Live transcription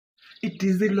It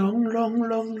is a long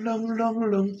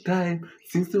time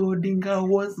since Odinga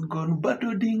was gone, but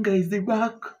Odinga is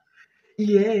back.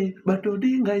 Yeah, but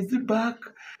Odinga is back.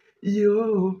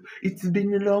 Yo, it's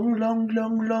been a long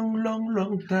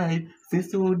time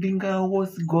since Odinga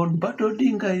was gone, but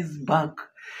Odinga is back.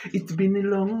 It's been a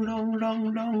long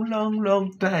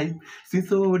time since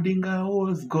Odinga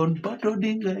was gone, but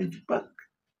Odinga is back.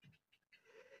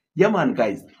 Yeah, man,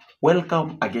 guys,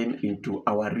 welcome again into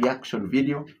our reaction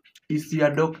video. It's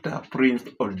your Dr. Prince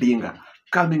Odinga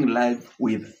coming live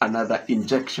with another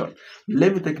injection.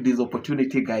 Let me take this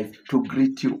opportunity, guys, to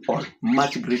greet you all.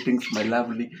 Much greetings, my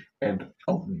lovely and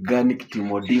organic team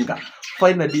Odinga.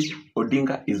 Finally,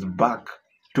 Odinga is back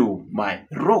to my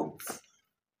roots.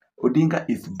 Odinga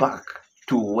is back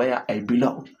to where I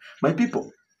belong. My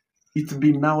people, it's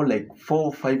been now like 4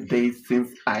 or 5 days since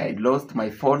I lost my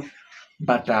phone.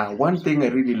 But one thing I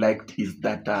really liked is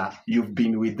that you've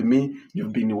been with me,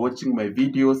 you've been watching my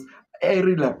videos. I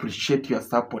really appreciate your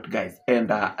support, guys.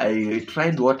 And I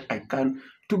tried what I can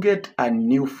to get a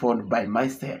new phone by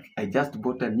myself. I just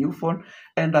bought a new phone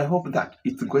and I hope that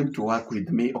it's going to work with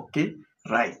me, okay?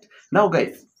 Right. Now,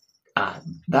 guys,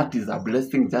 that is a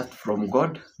blessing just from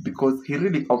God, because he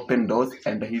really opened doors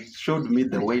and he showed me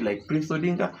the way, like, Prince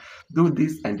Odinga, do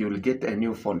this and you'll get a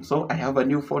new phone. So I have a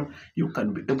new phone. You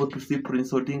can be able to see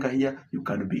Prince Odinga here. You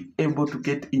can be able to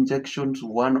get injections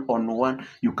one-on-one.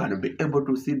 You can be able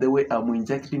to see the way I'm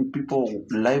injecting people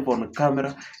live on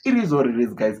camera. It is what it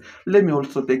is, guys. Let me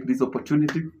also take this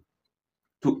opportunity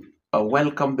to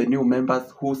welcome the new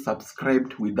members who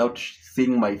subscribed without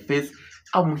seeing my face.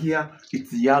 I'm here.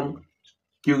 It's young,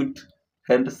 cute,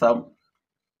 handsome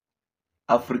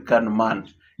African man.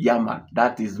 Yeah, man,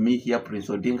 that is me here, Prince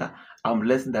Odinga. I'm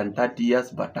less than 30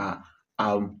 years, but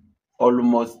I'm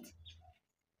almost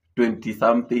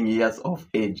 20-something years of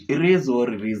age. It is what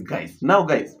it is, guys. Now,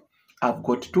 guys, I've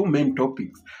got two main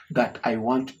topics that I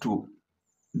want to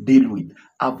deal with.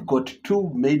 I've got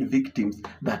two main victims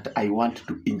that I want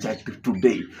to inject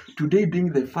today. Today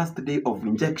being the first day of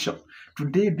injection.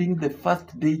 Today being the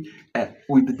first day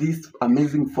with this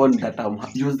amazing phone that I'm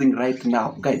using right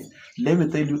now. Guys, let me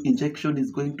tell you, injection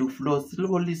is going to flow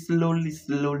slowly.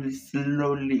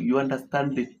 You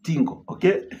understand the tingle,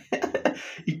 okay?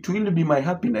 It will be my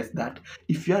happiness that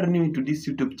if you are new to this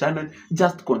YouTube channel,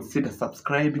 just consider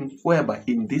subscribing, whereby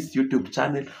in this YouTube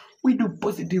channel, we do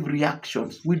positive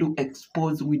reactions, we do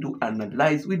expose, we do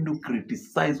analyze, we do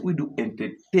criticize, we do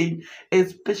entertain.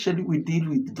 Especially we deal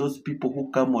with those people who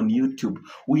come on YouTube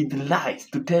with lies,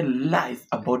 to tell lies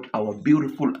about our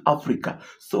beautiful Africa.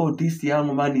 So this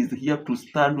young man is here to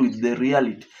stand with the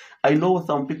reality. I know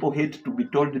some people hate to be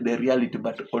told the reality,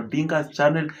 but Odinga's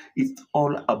channel is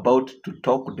all about to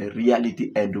talk the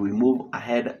reality, and we move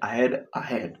ahead.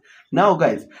 Now,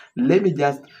 guys, let me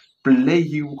just play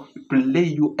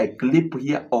you a clip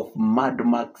here of Mad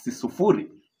Max Sufuri.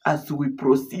 As we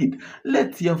proceed,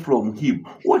 let's hear from him.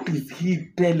 What is he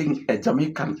telling a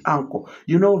Jamaican uncle?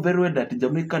 You know very well that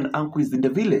Jamaican uncle is in the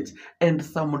village, and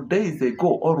some days ago,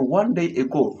 or one day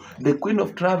ago, the Queen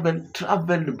of Travel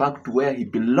traveled back to where he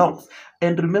belongs.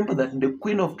 And remember that the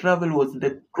Queen of Travel was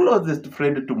the closest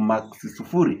friend to Max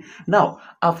Sufuri. Now,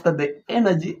 after the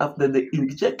energy, after the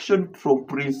injection from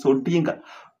Prince Odinga,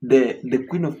 the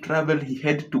Queen of Travel, he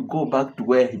had to go back to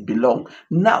where he belonged.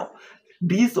 Now,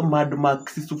 this Mad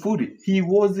Max Sufuri, he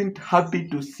wasn't happy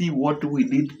to see what we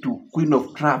did to Queen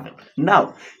of Travel.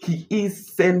 Now, he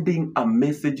is sending a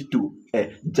message to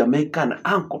a Jamaican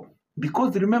uncle.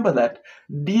 Because remember that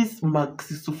this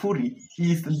Max Sufuri,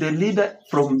 he is the leader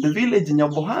from the village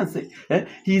Nyambohanse.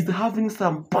 He is having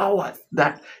some powers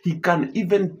that he can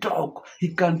even talk.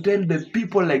 He can tell the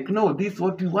people, like, no, this is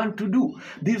what we want to do.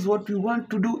 This is what we want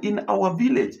to do in our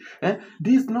village.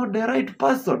 This is not the right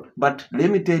person. But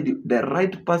let me tell you, the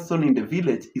right person in the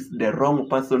village is the wrong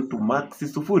person to Max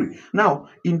Sufuri. Now,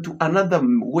 into another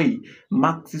way,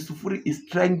 Max Sufuri is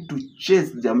trying to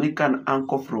chase Jamaican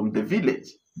uncle from the village.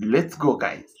 Let's go,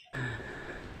 guys.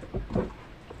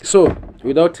 So,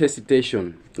 without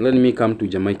hesitation, let me come to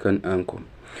Jamaican uncle.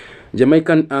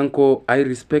 Jamaican uncle, I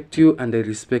respect you, and I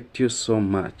respect you so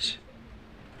much.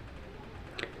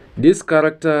 This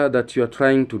character that you are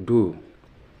trying to do,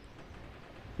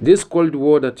 this Cold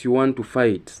War that you want to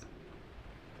fight,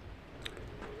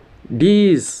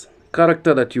 this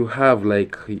character that you have,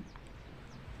 like,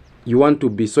 you want to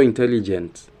be so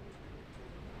intelligent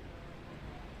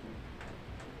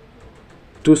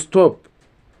to stop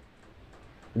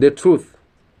the truth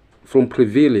from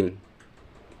prevailing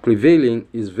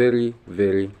is very,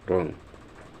 very wrong.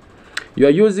 You are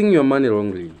using your money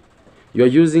wrongly. You are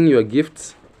using your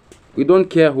gifts. We don't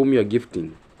care whom you are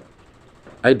gifting.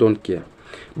 I don't care.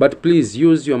 But please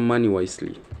use your money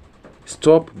wisely.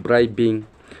 Stop bribing.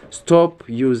 Stop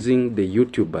using the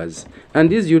YouTubers. And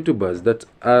these YouTubers that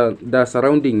are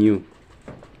surrounding you,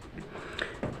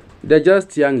 they're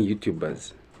just young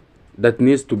YouTubers that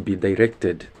needs to be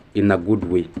directed in a good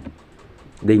way.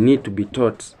 They need to be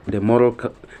taught the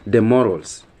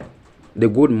morals, the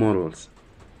good morals.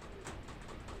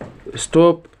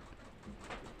 Stop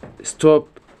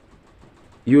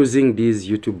using these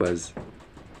YouTubers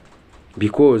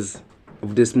because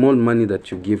of the small money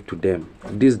that you give to them,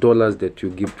 these dollars that you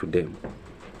give to them.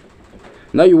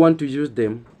 Now you want to use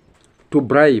them to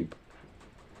bribe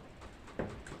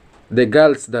the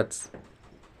girls that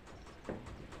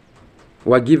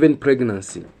were given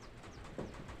pregnancy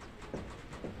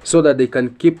so that they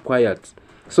can keep quiet,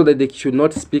 so that they should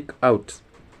not speak out.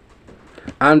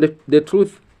 And the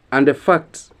truth and the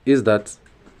fact is that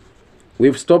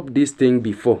we've stopped this thing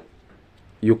before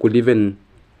you could even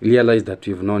realize that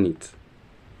we've known it.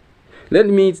 Let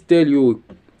me tell you,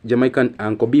 Jamaican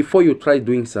uncle, before you try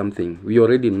doing something, we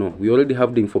already know. We already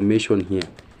have the information here.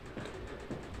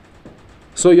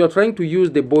 So you're trying to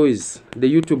use the boys, the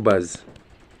YouTubers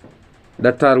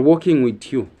that are working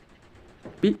with you.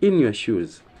 Be in your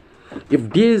shoes. If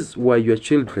these were your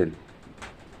children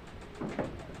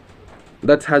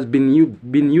that has been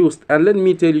used, and let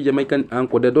me tell you, Jamaican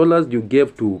uncle, the dollars you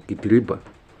gave to Kitiriba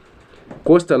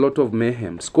caused a lot of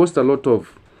mayhem, caused a lot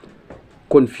of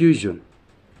confusion,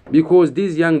 because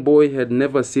this young boy had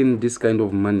never seen this kind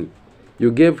of money.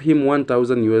 You gave him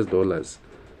 $1,000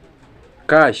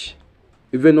 cash,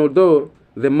 even although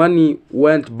the money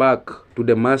went back to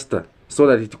the master so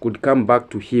that it could come back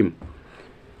to him,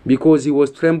 because he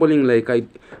was trembling like,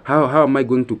 how am I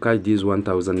going to catch these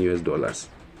 $1,000?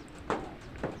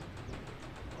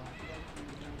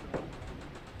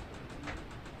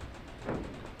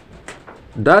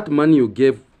 That money you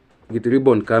gave with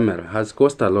ribbon camera has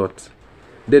cost a lot.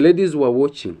 The ladies were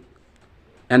watching,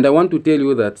 and I want to tell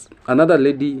you that another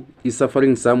lady is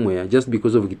suffering somewhere just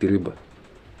because of Gitiriba.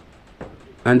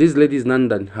 And this lady is none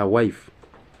than her wife.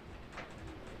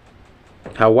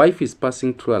 Her wife is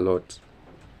passing through a lot.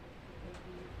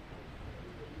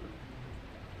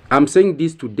 I'm saying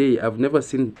this today. I've never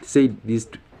said this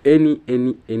to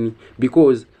any,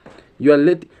 because you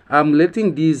are I'm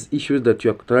letting these issues that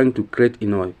you are trying to create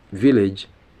in our village.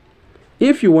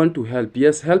 If you want to help,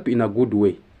 yes, help in a good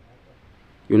way,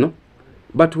 you know.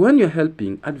 But when you're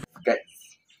helping, guys,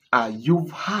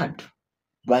 you've heard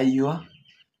by your.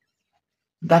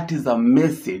 That is a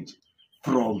message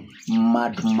from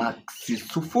Mad Maxi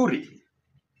Sufuri.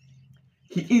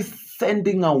 He is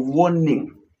sending a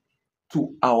warning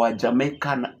to our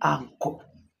Jamaican uncle,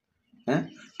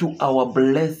 to our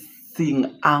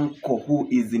blessing uncle who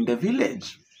is in the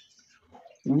village.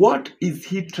 What is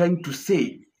he trying to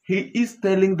say? He is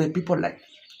telling the people, like,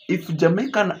 if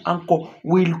Jamaican uncle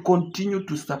will continue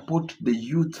to support the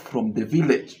youth from the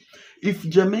village, if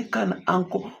Jamaican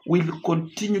uncle will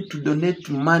continue to donate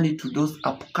money to those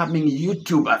upcoming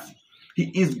YouTubers,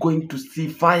 he is going to see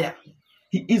fire.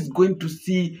 He is going to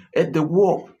see the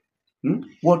war,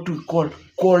 what we call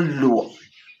Cold War.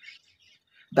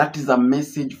 That is a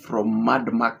message from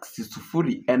Mad Max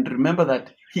Sufuri. And remember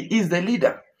that he is the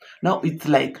leader. Now it's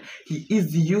like he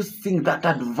is using that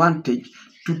advantage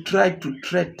to try to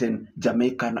threaten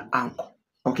Jamaican uncle.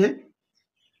 Okay?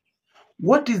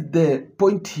 What is the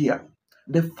point here?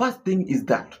 The first thing is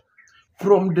that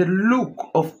from the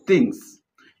look of things,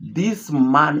 this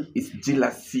man is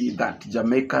jealousy that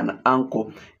Jamaican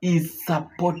uncle is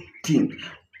supporting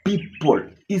people,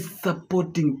 is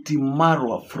supporting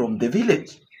iammarwa from the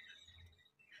village.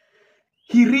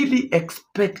 He really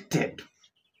expected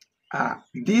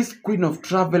this queen of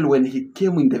travel when he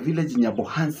came in the village in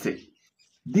Nyabohanse.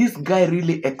 This guy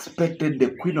really expected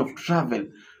the queen of travel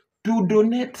to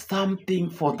donate something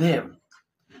for them,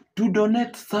 to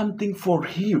donate something for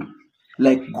him,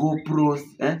 like GoPros,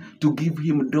 to give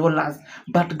him dollars.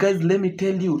 But guys, let me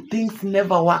tell you, things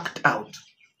never worked out.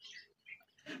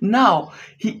 Now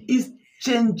he is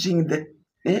changing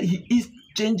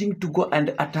to go and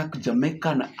attack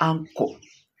Jamaican uncle,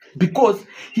 because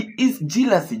he is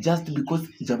jealousy just because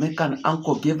Jamaican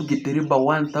uncle gave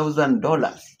Gitiriba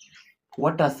 $1,000.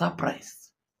 What a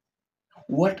surprise.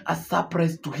 What a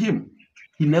surprise to him.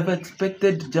 He never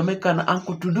expected Jamaican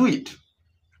uncle to do it.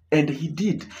 And he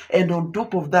did. And on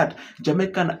top of that,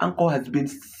 Jamaican uncle has been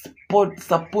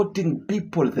supporting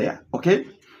people there. Okay?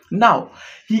 Now,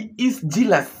 he is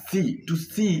jealousy to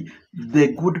see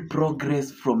the good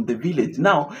progress from the village.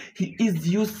 Now, he is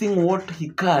using what he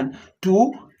can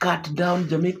to cut down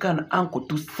Jamaican uncle,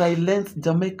 to silence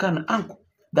Jamaican uncle.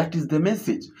 That is the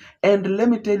message. And let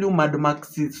me tell you, Mad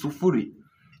Maxi Sufuri,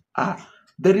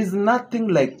 there is nothing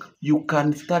like you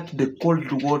can start the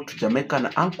Cold War to Jamaican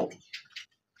uncle.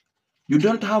 You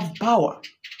don't have power.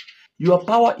 Your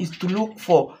power is to look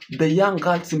for the young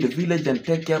girls in the village and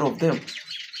take care of them.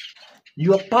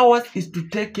 Your power is to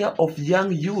take care of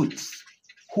young youths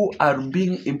who are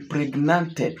being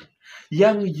impregnated.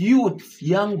 Young youths,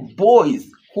 young boys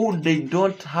who they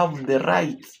don't have the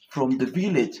rights from the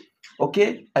village.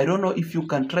 Okay? I don't know if you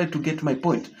can try to get my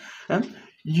point.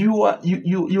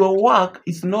 Your work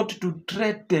is not to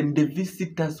threaten the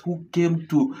visitors who came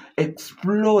to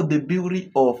explore the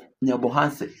beauty of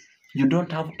Nyabohanse. You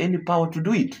don't have any power to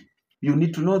do it. You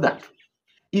need to know that.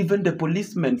 Even the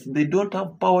policemen, they don't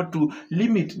have power to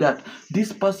limit that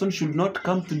this person should not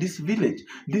come to this village.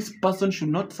 This person should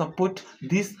not support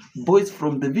these boys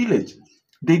from the village.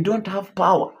 They don't have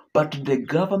power. But the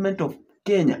government of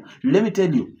Kenya, let me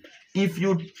tell you, if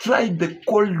you try the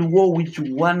Cold War which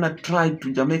you wanna try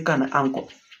to Jamaican uncle,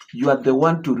 you are the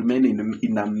one to remain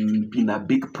in a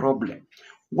big problem.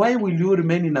 Why will you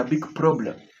remain in a big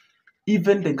problem?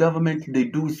 Even the government, they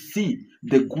do see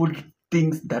the good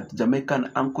things that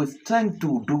Jamaican uncle is trying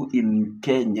to do in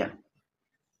Kenya.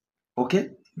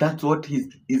 Okay? That's what he's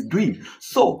doing.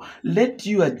 So, let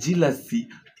your jealousy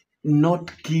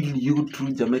not kill you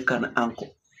through Jamaican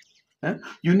uncle.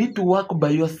 You need to work by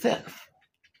yourself.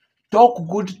 Talk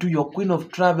good to your queen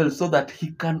of travel so that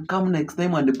he can come next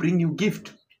time and bring you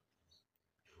gift.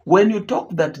 When you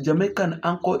talk that Jamaican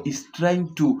uncle is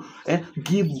trying to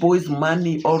give boys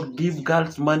money or give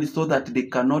girls money so that they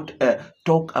cannot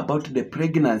talk about the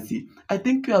pregnancy, I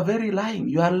think you are very lying.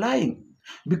 You are lying.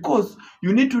 Because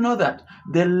you need to know that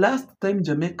the last time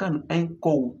Jamaican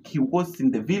uncle he was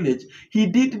in the village, he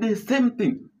did the same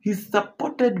thing. He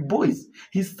supported boys.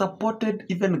 He supported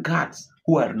even girls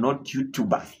who are not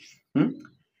YouTubers.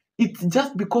 It's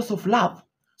just because of love.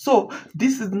 So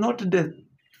this is not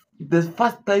the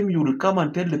first time you will come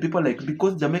and tell the people like,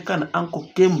 because Jamaican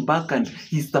uncle came back and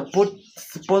he's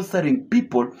sponsoring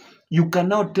people, you can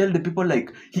now tell the people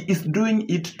like he is doing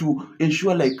it to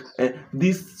ensure like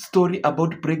this story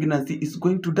about pregnancy is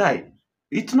going to die.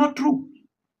 It's not true.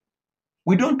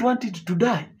 We don't want it to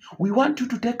die. We want you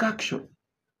to take action.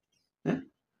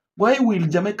 Why will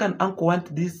Jamaican uncle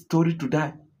want this story to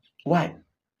die? Why?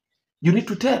 You need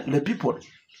to tell the people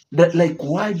that like,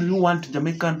 why do you want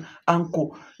Jamaican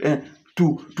uncle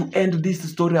to end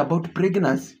this story about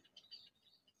pregnancy?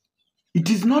 It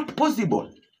is not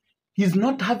possible. He's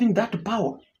not having that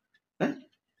power.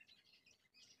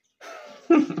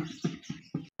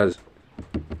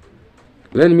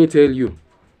 Let me tell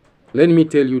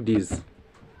you this.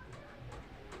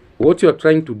 What you are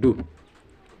trying to do,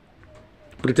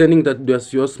 pretending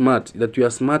that you're smart, that you are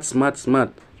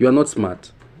smart. You are not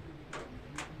smart.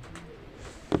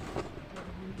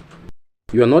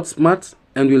 You are not smart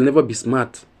and you will never be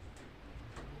smart.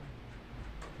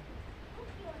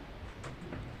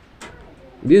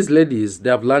 These ladies, they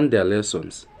have learned their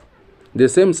lessons. The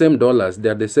same dollars, they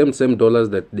are the same dollars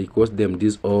that they cost them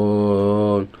this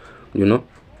all,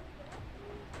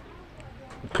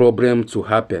 problem to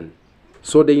happen.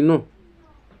 So they know.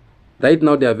 Right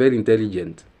now they are very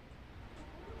intelligent.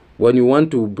 When you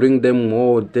want to bring them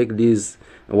more, take these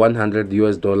 $100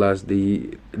 US,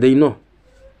 they know.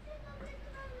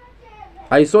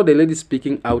 I saw the lady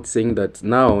speaking out saying that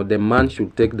now the man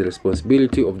should take the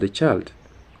responsibility of the child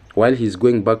while he's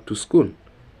going back to school.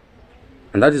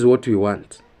 And that is what we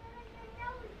want.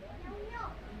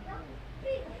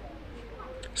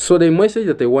 So the message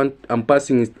that I'm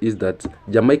passing is that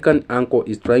Jamaican uncle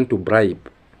is trying to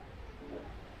bribe.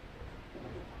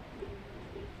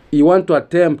 He want to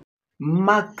attempt.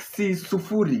 Maxi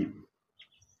Sufuri,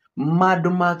 Mad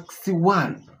Maxi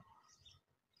 1,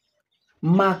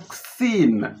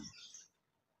 Maxine,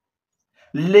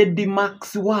 Lady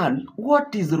Max 1,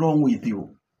 what is wrong with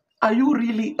you? Are you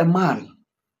really a man?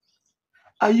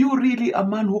 Are you really a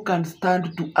man who can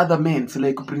stand to other men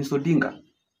like Prince Odinga?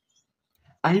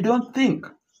 I don't think.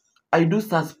 I do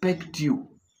suspect you.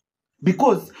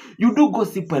 Because you do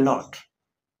gossip a lot.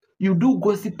 You do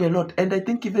gossip a lot. And I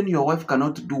think even your wife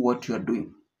cannot do what you are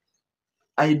doing.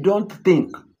 I don't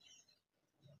think.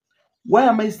 Why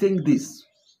am I saying this?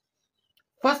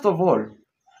 First of all,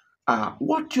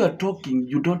 what you are talking,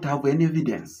 you don't have any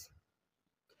evidence.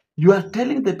 You are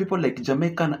telling the people like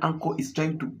Jamaican uncle is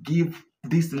trying to give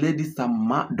these ladies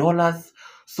some dollars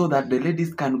so that the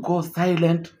ladies can go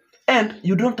silent, and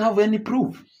you don't have any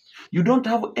proof. You don't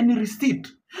have any receipt.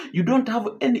 You don't have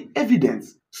any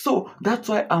evidence. So that's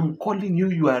why I'm calling you.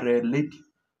 You are a lady.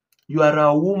 You are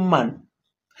a woman.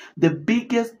 The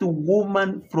biggest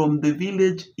woman from the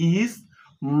village is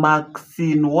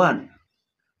Maxine One.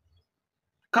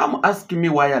 Come ask me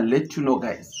why. I'll let you know,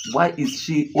 guys. Why is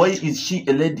she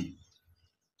a lady?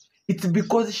 It's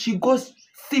because she goes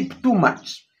sip too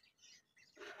much.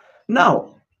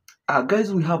 Now,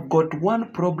 guys, we have got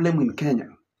one problem in Kenya.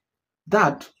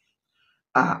 That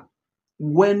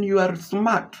when you are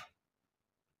smart,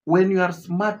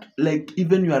 like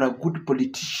even you are a good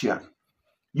politician,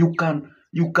 you can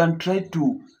try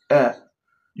to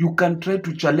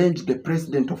challenge the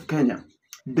president of Kenya.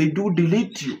 They do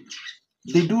delete you.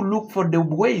 They do look for the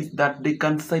ways that they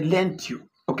can silence you.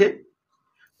 Okay,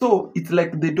 so it's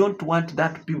like they don't want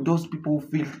those people who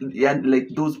feel like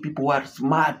those people who are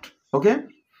smart. Okay,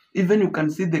 even you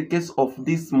can see the case of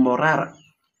this Morara.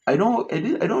 I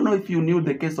don't know if you knew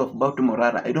the case about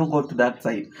Morara. I don't go to that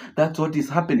side. That's what is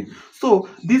happening. So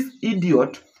this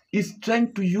idiot is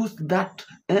trying to use that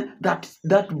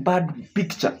bad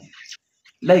picture.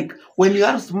 Like when you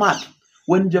are smart,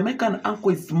 when Jamaican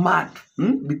uncle is smart,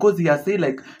 because he has said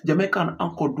like Jamaican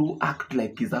uncle do act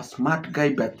like he's a smart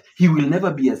guy, but he will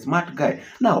never be a smart guy.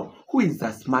 Now, who is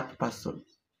a smart person?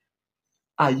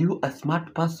 Are you a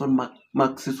smart person,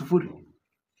 Max Sufuri?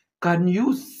 Can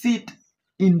you sit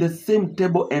in the same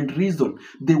table and reason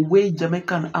the way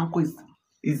Jamaican uncle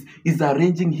is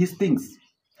arranging his things?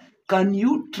 Can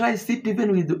you try sit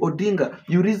even with Odinga?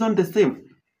 You reason the same?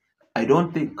 I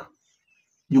don't think.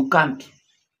 You can't.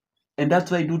 And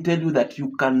that's why I do tell you that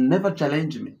you can never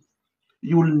challenge me.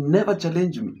 You will never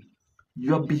challenge me.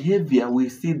 Your behavior, we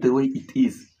see the way it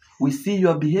is. We see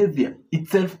your behavior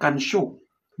itself can show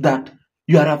that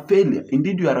you are a failure.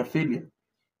 Indeed, you are a failure.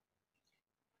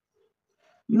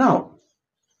 Now,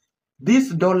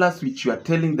 these dollars which you are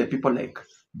telling the people like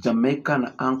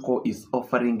Jamaican uncle is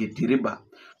offering Gitiriba.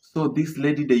 So this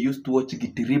lady, they used to watch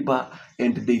Gitiriba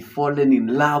and they fallen in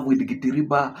love with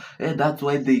Gitiriba. And that's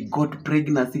why they got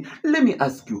pregnancy. Let me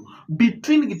ask you,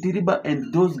 between Gitiriba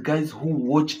and those guys who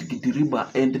watched Gitiriba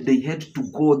and they had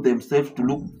to go themselves to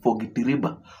look for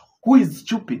Gitiriba, who is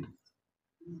stupid?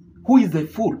 Who is a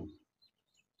fool?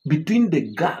 Between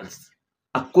the girls,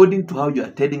 according to how you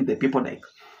are telling the people like,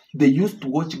 they used to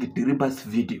watch Gitiriba's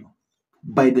video.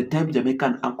 By the time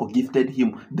Jamaican uncle gifted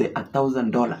him the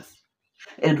 $1,000.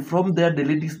 And from there, the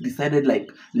ladies decided like,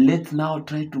 let's now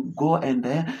try to go and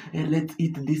let's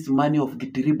eat this money of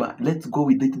Gitiriba. Let's go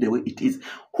with it the way it is.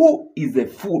 Who is a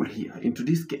fool here into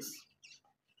this case?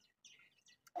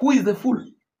 Who is the fool?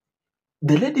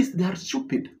 The ladies, they are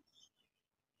stupid.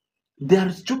 They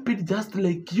are stupid just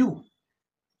like you.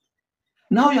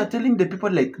 Now you are telling the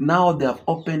people like now they have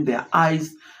opened their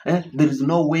eyes. There is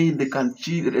no way they can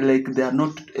cheat. Like they are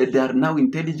not. They are now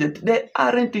intelligent. They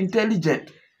aren't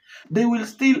intelligent. They will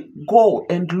still go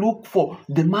and look for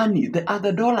the money, the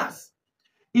other dollars.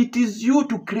 It is you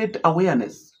to create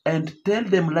awareness and tell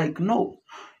them like, no,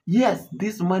 yes,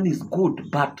 this money is good,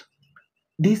 but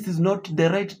this is not the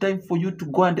right time for you to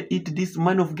go and eat this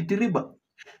money of Gitiriba.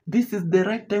 This is the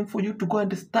right time for you to go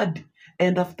and study.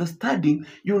 And after studying,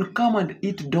 you will come and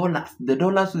eat dollars. The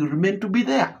dollars will remain to be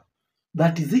there.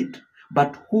 That is it.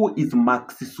 But who is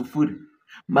Maxi Sufuri?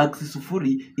 Maxi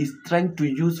Sufuri is trying to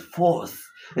use force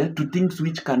to things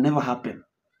which can never happen.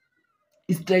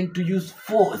 He's trying to use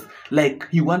force, like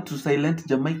he wants to silence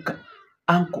Jamaica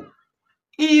uncle.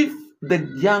 If the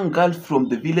young girls from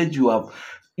the village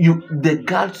the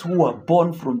girls who are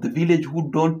born from the village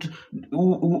who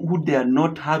they are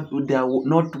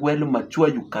not well mature,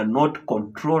 you cannot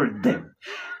control them.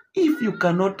 If you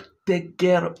cannot take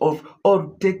care of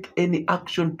or take any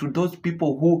action to those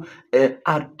people who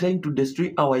are trying to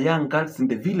destroy our young girls in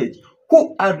the village,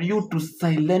 who are you to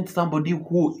silence somebody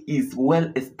who is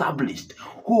well established,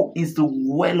 who is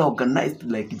well organized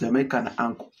like Jamaican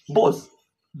uncle? Boss,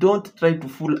 don't try to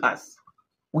fool us.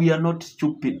 We are not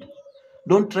stupid.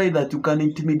 Don't try that you can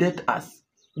intimidate us.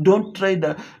 Don't try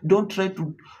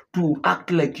to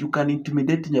act like you can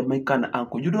intimidate Jamaican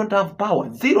uncle. You don't have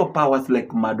power. Zero powers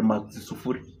like Mad Max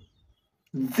Sufuri.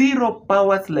 Zero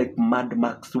powers like Mad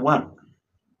Max 1.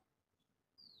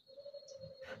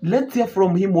 Let's hear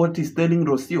from him what he's telling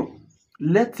Rocio.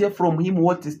 Let's hear from him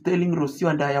what he's telling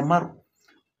Rocio and iammarwa.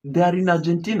 They are in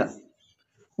Argentina.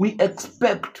 We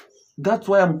expect, that's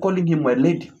why I'm calling him my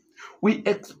lady. We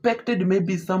expected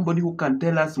maybe somebody who can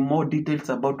tell us more details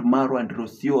about Marwa and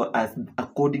Rocio as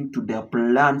according to their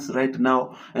plans right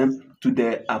now and to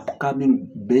the upcoming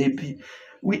baby.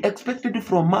 we expected it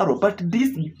from Maro, but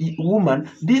this woman,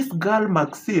 this girl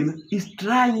Maxine, is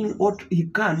trying what he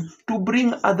can to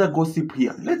bring other gossip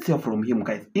here. Let's hear from him,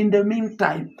 guys. In the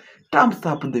meantime, thumbs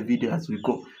up the video as we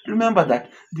go. Remember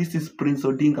that this is Prince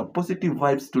Odinga, positive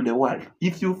vibes to the world.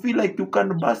 If you feel like you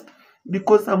can bust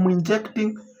because I'm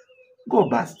injecting, go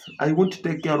bust. I won't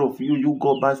take care of you. You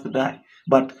go bust, die.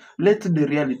 But let the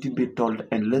reality be told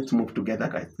and let's move together,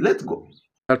 guys. Let's go.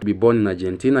 To be born in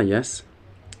Argentina, yes.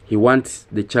 He wants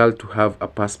the child to have a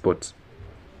passport,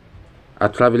 a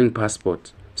traveling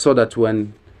passport, so that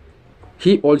when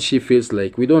he or she feels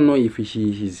like, we don't know if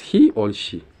he or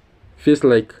she feels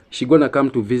like she gonna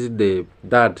come to visit the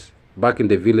dad back in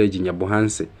the village in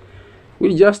Nyabohanse,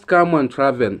 we just come and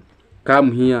travel,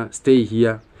 come here, stay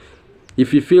here.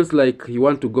 If he feels like he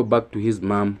want to go back to his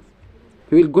mom,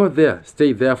 he will go there,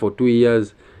 stay there for 2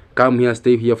 years, come here,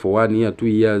 stay here for 1 year, 2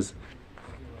 years.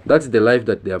 That's the life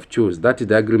that they have chosen. That is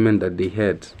the agreement that they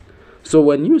had. So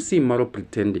when you see Maro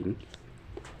pretending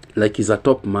like he's a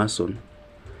top mason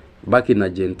back in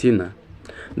Argentina,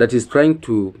 that is trying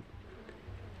to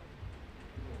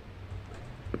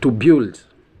build,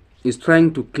 is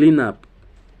trying to clean up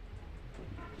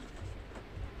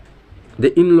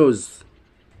the in-laws,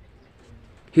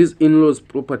 his in-laws'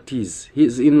 properties,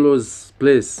 his in-laws'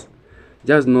 place,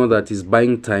 just know that he's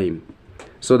buying time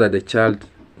so that the child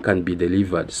can be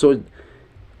delivered. So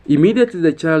immediately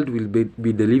the child will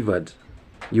be delivered,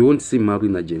 you won't see Maro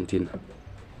in Argentina.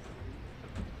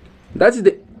 That's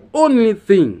the only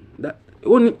thing, that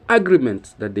only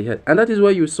agreement that they had. And that is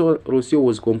why you saw Rocio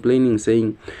was complaining,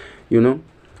 saying, you know,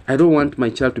 I don't want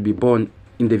my child to be born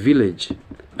in the village.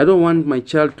 I don't want my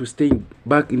child to stay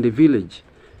back in the village.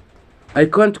 I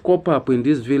can't cope up in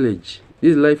this village,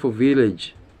 this life of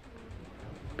village.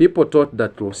 People thought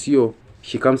that Rocio,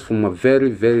 she comes from a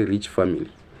very, very rich family.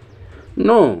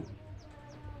 No.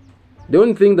 The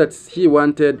only thing that she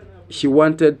wanted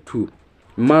to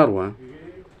Marwa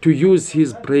to use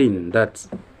his brain, that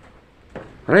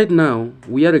right now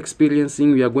we are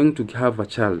going to have a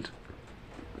child.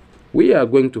 We are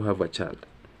going to have a child.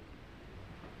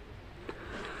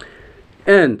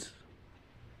 And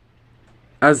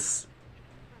as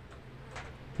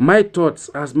my thoughts,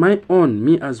 as my own,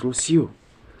 me as Rocio,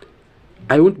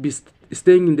 I won't be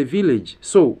staying in the village.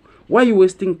 So why are you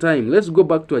wasting time? Let's go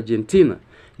back to Argentina.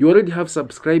 You already have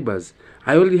subscribers.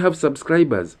 I already have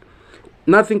subscribers.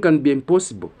 Nothing can be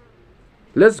impossible.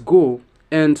 Let's go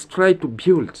and try to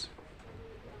build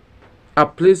a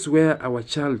place where our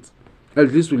child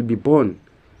at least will be born,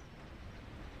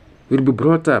 will be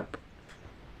brought up.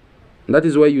 That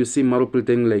is why you see Maro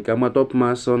pretending like, I'm a top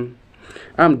mason,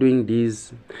 I'm doing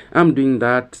this, I'm doing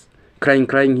that,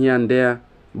 crying here and there.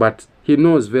 But he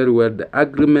knows very well the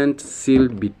agreement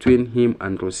sealed between him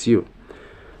and Rocio.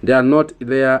 They are not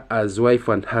there as wife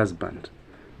and husband.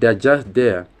 They are just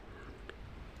there.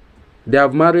 They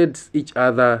have married each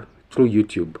other through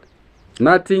YouTube.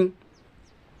 Nothing.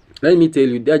 Let me tell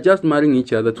you, they are just marrying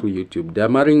each other through YouTube. They are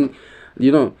marrying,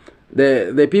 you know,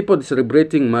 the people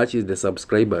celebrating much is the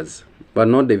subscribers, but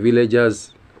not the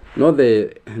villagers, not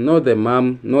the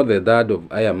mom, not the dad of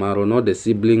iammarwa, not the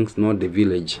siblings, not the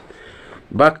village.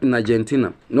 Back in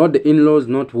Argentina, not the in-laws,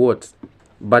 not what,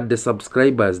 but the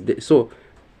subscribers. So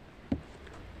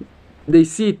they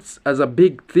see it as a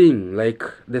big thing, like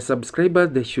the subscribers,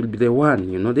 they should be the one,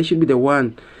 you know, they should be the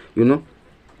one, you know.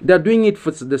 They're doing it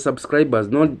for the subscribers,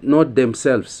 not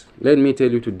themselves. Let me tell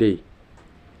you today,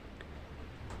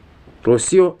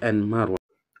 Rocio and Marwa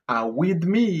are with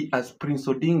me as Prince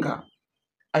Odinga.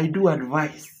 I do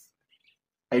advise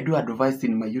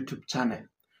in my YouTube channel.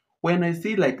 When I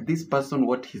see like this person,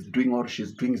 what he's doing or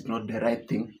she's doing is not the right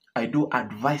thing, I do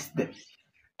advise them.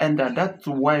 And that's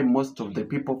why most of the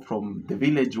people from the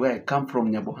village where I come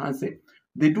from, Nyabohanse,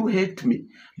 they do hate me,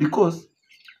 because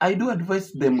I do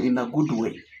advise them in a good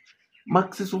way.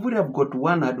 Maxi Suvuri, I've got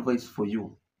one advice for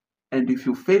you. And if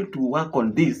you fail to work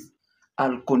on this,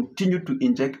 I'll continue to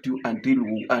inject you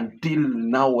until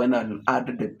now, when I'll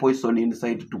add the poison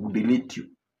inside to delete you.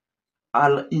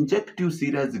 I'll inject you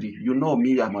seriously. You know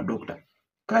me, I'm a doctor.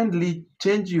 Kindly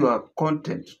change your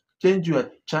content, change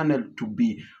your channel to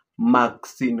be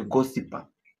Maxine Gossiper.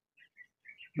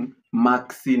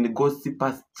 Maxine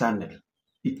Gossiper's channel.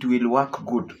 It will work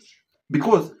good,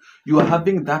 because you are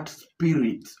having that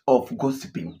spirit of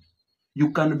gossiping.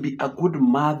 You can be a good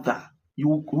mother.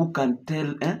 You who can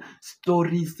tell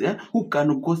stories, who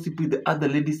can gossip with the other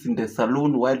ladies in the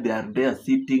salon while they are there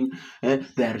sitting. They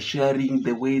are sharing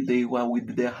the way they were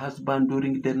with their husband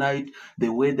during the night,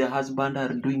 the way the husband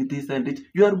are doing this and it.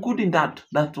 You are good in that.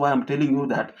 That's why I'm telling you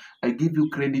that I give you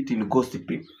credit in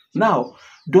gossiping. Now,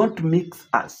 don't mix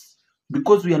us.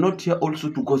 Because we are not here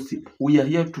also to gossip. We are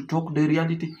here to talk the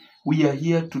reality. We are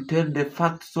here to tell the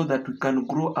facts so that we can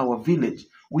grow our village.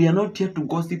 We are not here to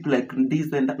gossip like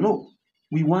this and that. No.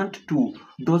 We want to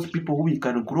those people who we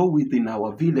can grow with in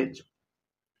our village.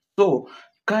 So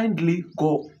kindly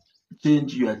go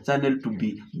change your channel to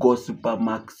be Gossiper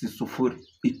Maxi Sufuri.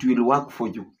 It will work for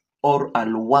you, or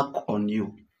I'll work on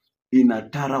you in a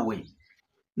thorough way.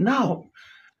 Now,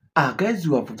 guys,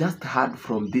 you have just heard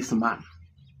from this man.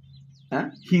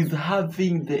 He's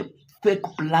having the fake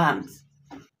plans.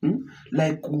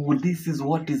 Like, oh, this is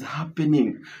what is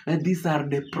happening, and these are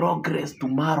the progress to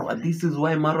Marwa. This is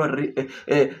why Marwa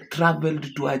traveled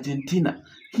to Argentina.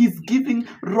 He's giving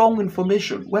wrong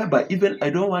information, whereby even I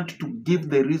don't want to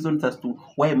give the reasons as to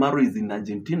why Marwa is in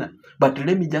Argentina, but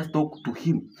let me just talk to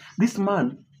him. This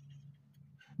man,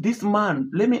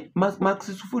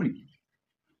 Maxi Sufuri,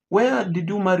 where did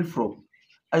you marry from?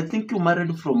 I think you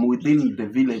married from within the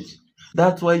village.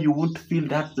 That's why you won't feel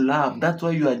that love. That's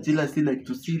why you are jealousy, like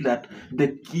to see that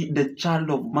the child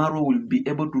of Maro will be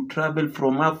able to travel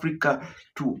from Africa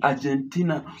to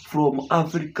Argentina, from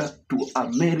Africa to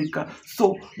America.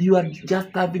 So you are just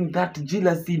having that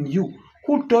jealousy in you.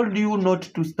 Who told you not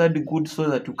to study good so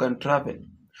that you can travel?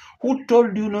 Who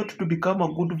told you not to become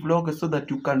a good vlogger so that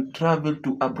you can travel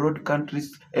to abroad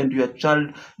countries and your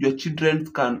children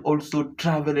can also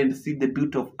travel and see the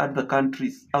beauty of other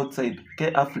countries outside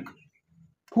Africa?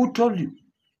 Who told you?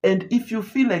 And if you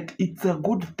feel like it's a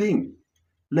good thing,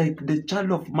 like the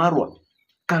child of Marwa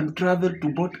can travel to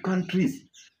both countries,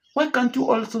 why can't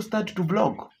you also start to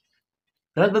vlog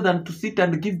rather than to sit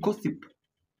and give gossip?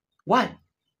 Why?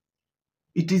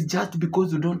 It is just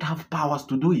because you don't have powers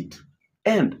to do it.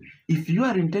 And if you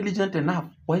are intelligent enough,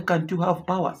 why can't you have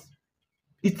powers?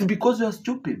 It's because you are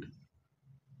stupid.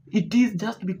 It is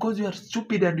just because you are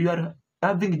stupid and you are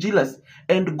having jealous,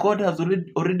 and God has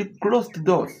already closed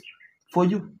doors for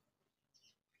you.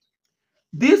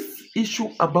 This issue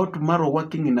about Maro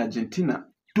working in Argentina,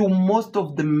 to most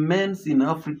of the men in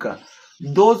Africa,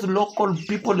 those local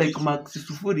people like Maxi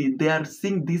Sufuri, they are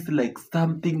seeing this like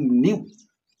something new,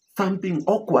 something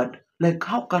awkward. Like,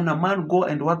 how can a man go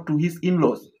and work to his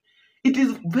in-laws? It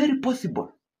is very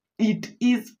possible. It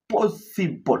is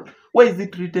possible. Why is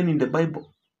it written in the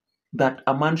Bible that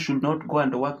a man should not go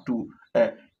and work to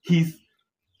his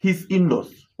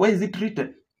in-laws? Why is it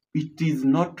written? It is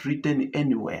not written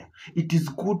anywhere. It is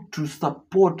good to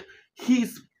support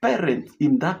his parents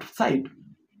in that side.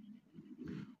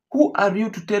 Who are you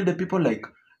to tell the people like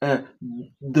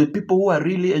the people who are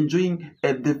really enjoying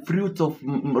the fruits of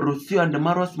Rocio and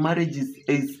Marwa's marriage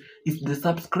is the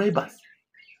subscribers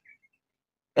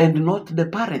and not the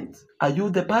parents? Are you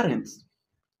the parents?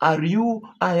 Are you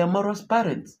iammarwa's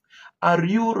parents? Are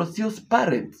you Rocio's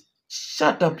parents?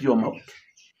 Shut up your mouth.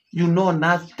 You know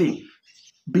nothing.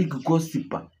 Big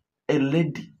gossiper, a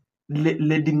lady,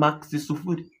 Lady Maxi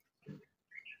Sufuri.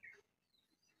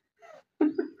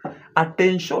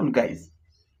 Attention, guys.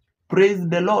 Praise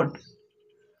the Lord.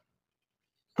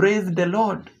 Praise the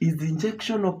Lord. Is the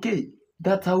injection okay?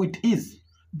 That's how it is.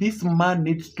 This man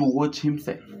needs to watch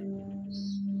himself.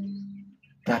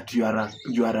 That you are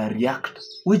a reactor.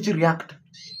 Which reactor?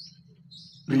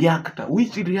 Reactor.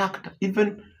 Which reactor?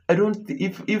 Even I don't.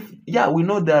 If yeah, we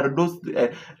know there are those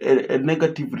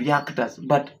negative reactors,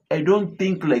 but I don't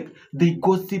think like they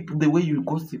gossip the way you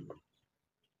gossip.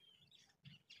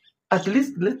 At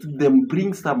least let them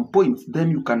bring some points.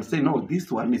 Then you can say, no, this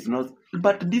one is not.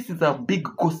 But this is a big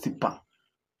gossiper,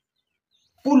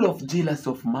 full of jealousy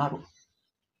of Maro.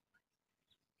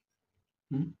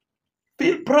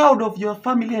 Feel proud of your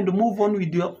family and move on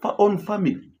with your own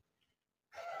family.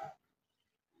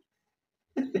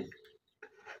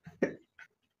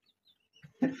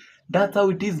 That's how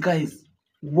it is, guys.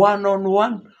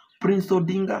 One-on-one, Prince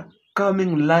Odinga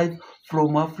coming live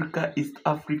from Africa, East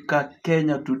Africa,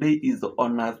 Kenya. Today is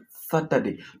on a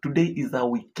Saturday. Today is a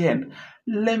weekend.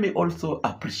 Let me also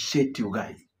appreciate you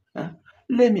guys.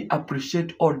 Let me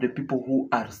appreciate all the people who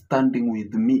are standing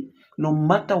with me. No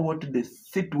matter what the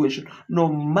situation,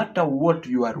 no matter what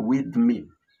you are with me.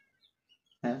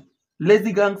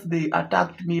 Lazy gangs, they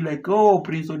attacked me like, oh,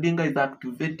 Prince Odinga is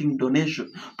activating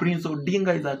donation. Prince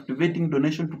Odinga is activating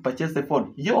donation to purchase a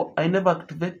phone. Yo, I never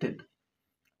activated.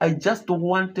 I just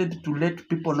wanted to let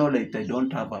people know like I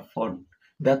don't have a phone.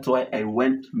 That's why I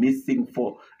went missing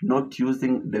for not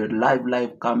using the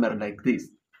live camera like this.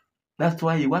 That's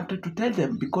why I wanted to tell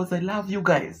them, because I love you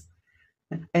guys.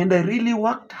 And I really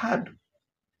worked hard.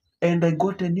 And I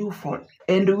got a new phone.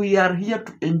 And we are here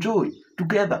to enjoy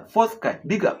together. Foskai,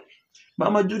 big up.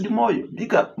 Mama Judy Moyo,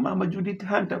 big up. Mama Judith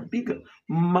Hunter, big up.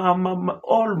 Mama,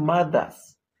 all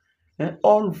mothers.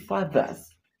 all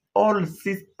fathers, all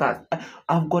sisters.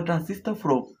 I've got a sister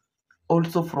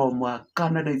also from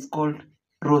Canada. It's called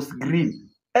Rose Green.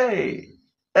 Hey,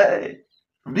 hey,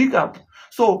 big up.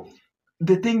 So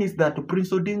the thing is that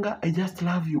Prince Odinga, I just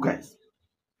love you guys.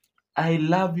 I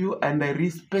love you and I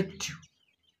respect you.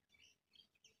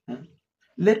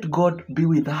 Let God be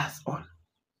with us all,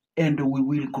 and we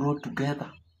will grow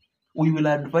together. We will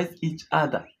advise each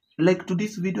other. Like to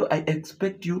this video, I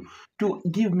expect you to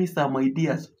give me some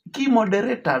ideas. Key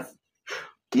moderators.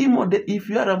 If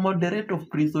you are a moderator of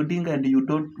Prince Odinga and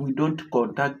we don't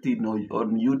contact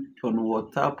on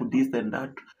WhatsApp, this and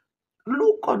that,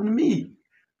 look on me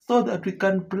so that we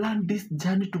can plan this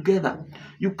journey together.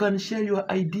 You can share your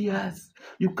ideas.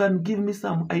 You can give me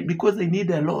some, because I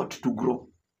need a lot to grow.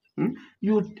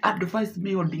 You advise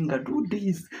me, Odinga, do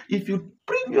this. If you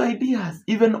bring your ideas,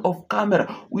 even off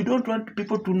camera, we don't want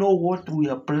people to know what we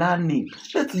are planning.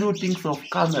 Let's do things off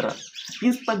camera.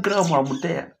 Instagram, I'm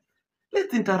there.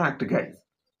 Let's interact, guys.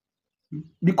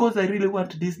 Because I really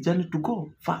want this journey to go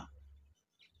far.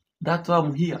 That's why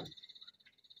I'm here.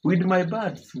 With my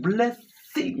birds,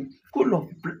 blessing, full of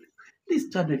this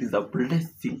channel is a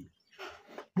blessing.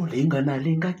 Bolinga na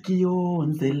linga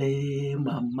kionzele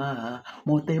mama,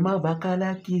 motema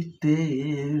bakala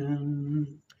kite.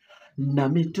 Na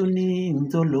mituni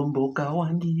nzolomboka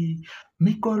wangi,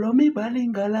 mikolo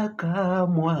mibalinga la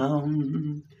kamwa.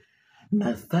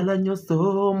 Nasala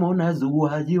nyoso mona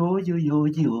zuwa yo yo yo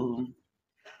yo.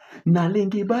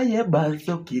 Nalingi baye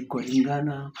baso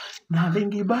kikolingana,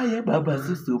 nalingi baye baba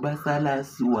susu basala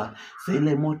suwa,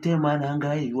 sele motema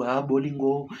nangai wa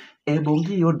bolingo,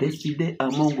 ebongi yo deside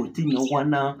amongo tinyo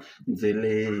wana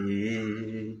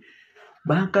nzele.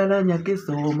 Bankala nyake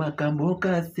so makambo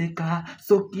kaseka,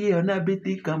 soki ona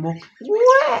biti kamo.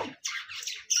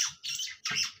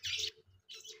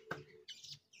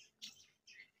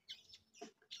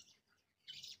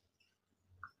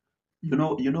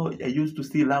 You know, I used to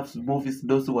see love movies,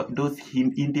 those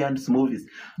Indian movies.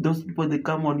 Those people, they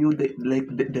come on you, they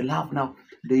laugh now.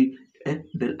 They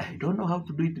I don't know how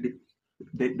to do it.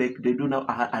 They do now.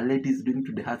 A lady is doing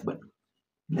to the husband.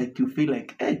 Like you feel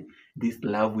like, hey, this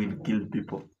love will kill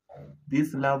people.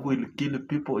 This love will kill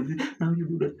people. Now you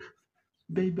do that.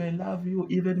 Baby, I love you.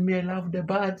 Even me, I love the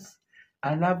birds.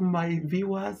 I love my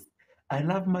viewers. I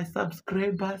love my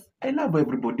subscribers. I love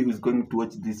everybody who's going to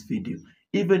watch this video.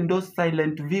 Even those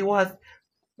silent viewers,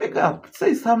 pick up,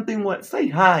 say something, say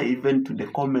hi even to the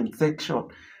comment section.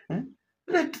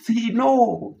 Let's see,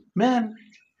 no, man.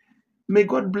 May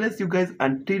God bless you guys.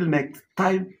 Until next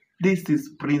time, this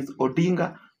is Prince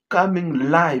Odinga coming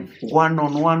live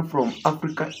one-on-one from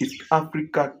Africa, East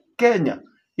Africa, Kenya,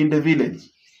 in the village.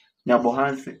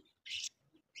 Nyabohanse.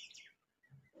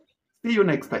 See you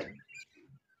next time.